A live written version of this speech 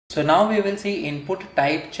So now we will see input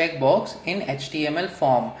type checkbox in HTML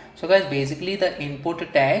form. So guys, basically the input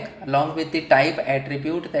tag along with the type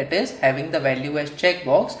attribute that is having the value as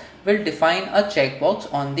checkbox will define a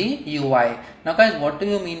checkbox on the UI. Now guys, what do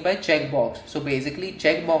you mean by checkbox? So basically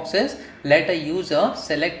checkboxes let a user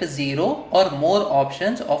select 0 or more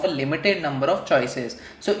options of a limited number of choices.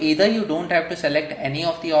 So either you don't have to select any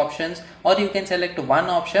of the options, or you can select one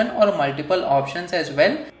option or multiple options as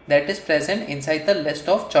well that is present inside the list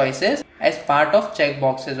of choices as part of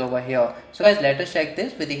checkboxes over here. So guys, let us check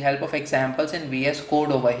this with the help of examples in VS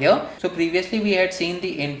Code over here. So previously we had seen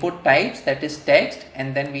the input types, that is text,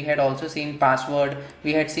 and then we had also seen password,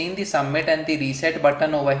 we had seen the submit and the reset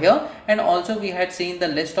button over here, and also we had seen the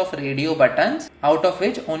list of radio buttons, out of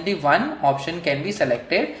which only one option can be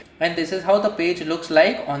selected. And this is how the page looks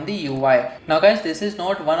like on the UI. Now guys, this is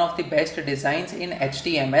not one of the best designs in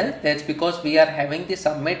HTML. That's because we are having the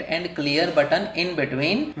submit and clear button in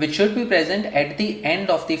between, which should be present at the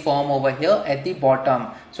end of the form over here at the bottom.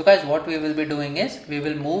 So guys, what we will be doing is we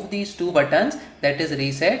will move these two buttons, that is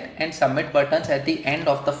reset and submit buttons, at the end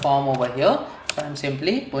of the form over here. So I'm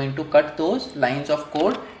simply going to cut those lines of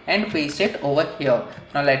code and paste it over here.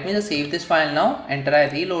 Now let me just save this file now and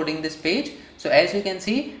try reloading this page. So as you can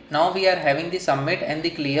see, now we are having the submit and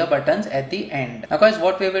the clear buttons at the end. Now guys,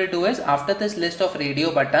 what we will do is after this list of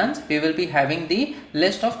radio buttons, we will be having the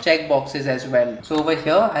list of checkboxes as well. So over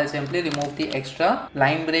here, I'll simply remove the extra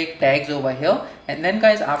line break tags over here. And then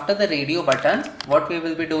guys, after the radio buttons, what we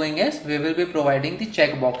will be doing is we will be providing the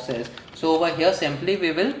checkboxes. So over here, simply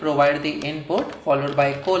we will provide the input followed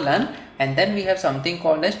by colon, and then we have something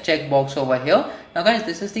called as checkbox over here. Now guys,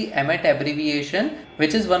 this is the Emmet abbreviation,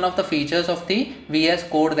 which is one of the features of the VS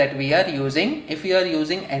Code that we are using. If you are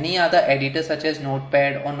using any other editor such as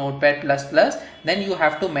Notepad or Notepad++, then you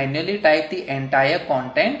have to manually type the entire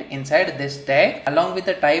content inside this tag along with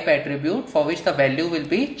the type attribute for which the value will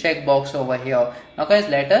be checkbox over here. Now guys,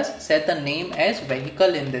 let us set the name as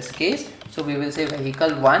vehicle in this case. So we will say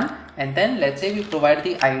vehicle 1, and then let's say we provide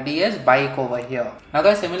the ID as bike over here. Now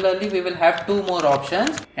guys, similarly we will have two more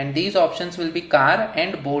options, and these options will be car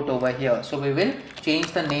and boat over here. So we will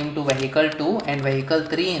change the name to vehicle 2 and vehicle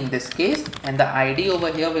 3 in this case, and the ID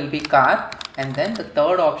over here will be car, and then the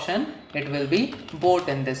third option, it will be boat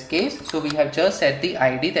in this case. So we have just set the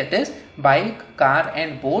ID, that is bike, car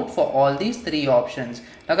and boat, for all these three options.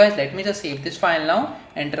 Now guys, let me just save this file now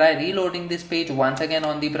and try reloading this page once again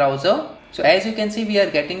on the browser. So as you can see, we are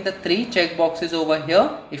getting the three checkboxes over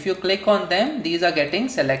here. If you click on them, these are getting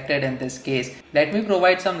selected in this case. Let me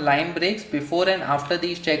provide some line breaks before and after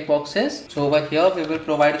these checkboxes. So over here we will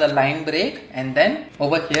provide the line break, and then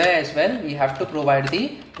over here as well we have to provide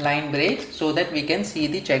the line breaks so that we can see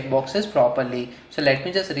the checkboxes properly. So let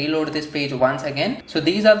me just reload this page once again. So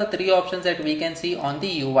these are the three options that we can see on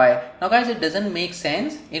the UI. Now guys, it doesn't make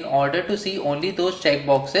sense in order to see only those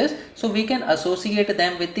checkboxes, so we can associate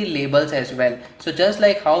them with the labels as well. So just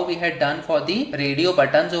like how we had done for the radio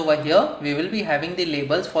buttons over here, we will be having the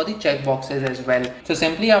labels for the checkboxes as well. So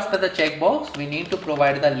simply after the checkbox, we need to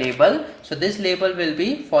provide the label. So this label will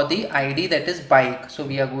be for the ID, that is bike. So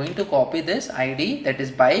we are going to copy this ID, that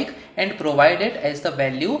is bike, and provide it as the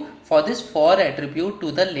value for this for attribute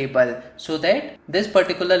to the label, so that this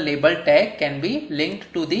particular label tag can be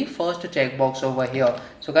linked to the first checkbox over here.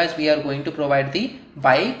 So guys, we are going to provide the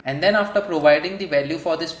bike, and then after providing the value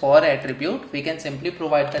for this for attribute, we can simply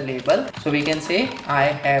provide the label. So we can say I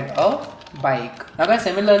have a bike. Now guys,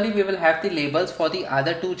 similarly we will have the labels for the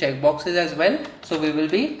other two checkboxes as well. So we will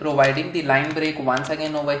be providing the line break once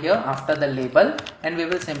again over here after the label, and we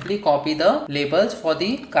will simply copy the labels for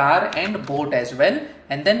the car and boat as well,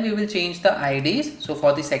 and then we will change the IDs. So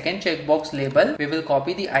for the second checkbox label, we will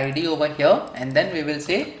copy the ID over here, and then we will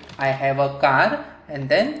say I have a car, and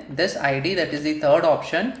then this ID, that is the third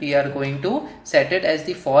option, we are going to set it as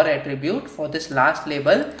the for attribute for this last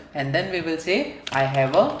label, and then we will say I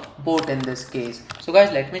have a boat in this case. So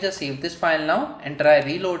guys, let me just save this file now and try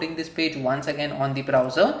reloading this page once again on the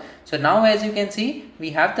browser. So now as you can see,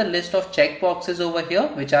 we have the list of checkboxes over here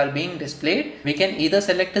which are being displayed. We can either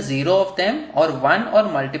select 0 of them or one or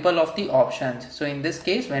multiple of the options. So in this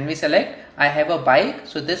case, when we select I have a bike,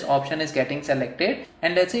 so this option is getting selected.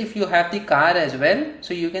 And let's say if you have the car as well,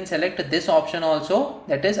 so you can select this option also,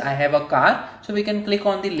 that is I have a car. So we can click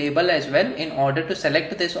on the label as well in order to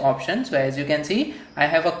select this option. So as you can see, I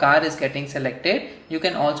have a car is getting selected. You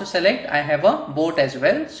can also select I have a boat as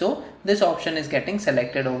well. So this option is getting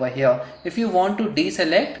selected over here. If you want to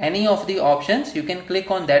deselect any of the options, you can click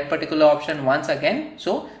on that particular option once again.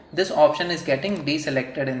 So this option is getting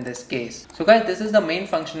deselected in this case. So guys, this is the main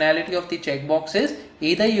functionality of the checkboxes.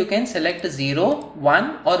 Either you can select 0,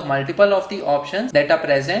 1 or multiple of the options that are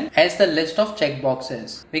present as the list of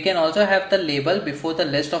checkboxes. We can also have the label before the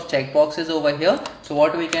list of checkboxes over here. So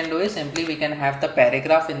what we can do is simply we can have the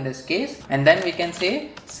paragraph in this case, and then we can say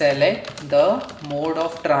select the mode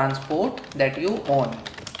of transport that you own.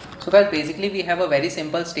 So guys, basically we have a very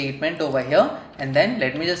simple statement over here, and then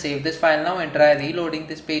let me just save this file now and try reloading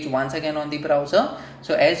this page once again on the browser.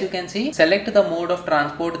 So as you can see, select the mode of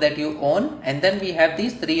transport that you own, and then we have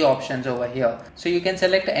these 3 options over here. So you can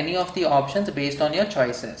select any of the options based on your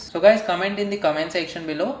choices. So guys, comment in the comment section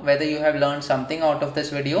below whether you have learned something out of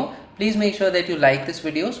this video. Please make sure that you like this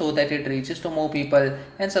video so that it reaches to more people,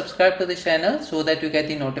 and subscribe to the channel so that you get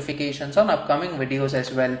the notifications on upcoming videos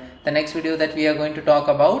as well. The next video that we are going to talk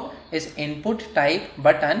about is input type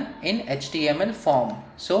button in HTML form.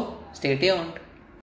 So stay tuned.